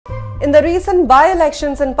In the recent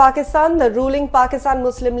by-elections in Pakistan, the ruling Pakistan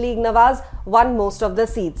Muslim League-Nawaz won most of the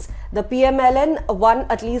seats. The PML-N won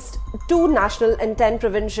at least 2 national and 10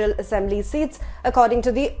 provincial assembly seats, according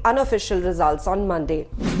to the unofficial results on Monday.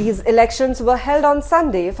 These elections were held on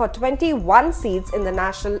Sunday for 21 seats in the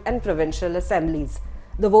national and provincial assemblies.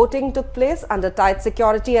 The voting took place under tight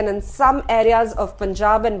security, and in some areas of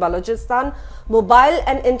Punjab and Balochistan, mobile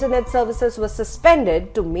and internet services were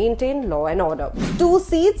suspended to maintain law and order. 2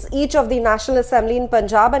 seats each of the National Assembly in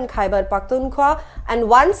Punjab and Khyber Pakhtunkhwa, and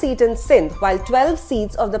 1 seat in Sindh, while 12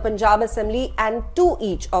 seats of the Punjab Assembly and 2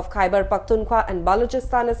 each of Khyber Pakhtunkhwa and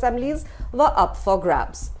Balochistan assemblies were up for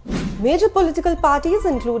grabs. Major political parties,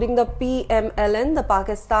 including the PML-N, the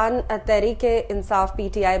Pakistan Tehreek-e-Insaf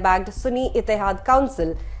PTI-backed Sunni Ittihad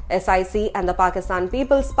Council, SIC, and the Pakistan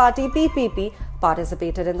People's Party PPP,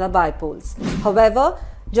 participated in the by-polls. However,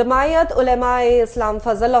 Jamaat Ulema-e-Islam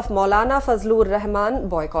Fazl of Maulana Fazlur Rahman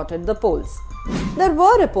boycotted the polls. There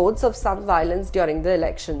were reports of some violence during the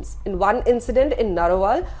elections. In one incident in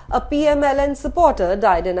Narowal, a PML-N supporter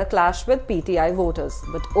died in a clash with PTI voters,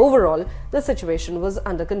 but overall, the situation was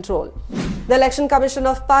under control. The Election Commission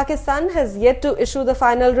of Pakistan has yet to issue the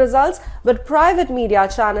final results, but private media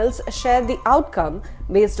channels share the outcome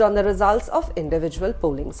based on the results of individual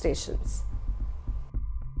polling stations.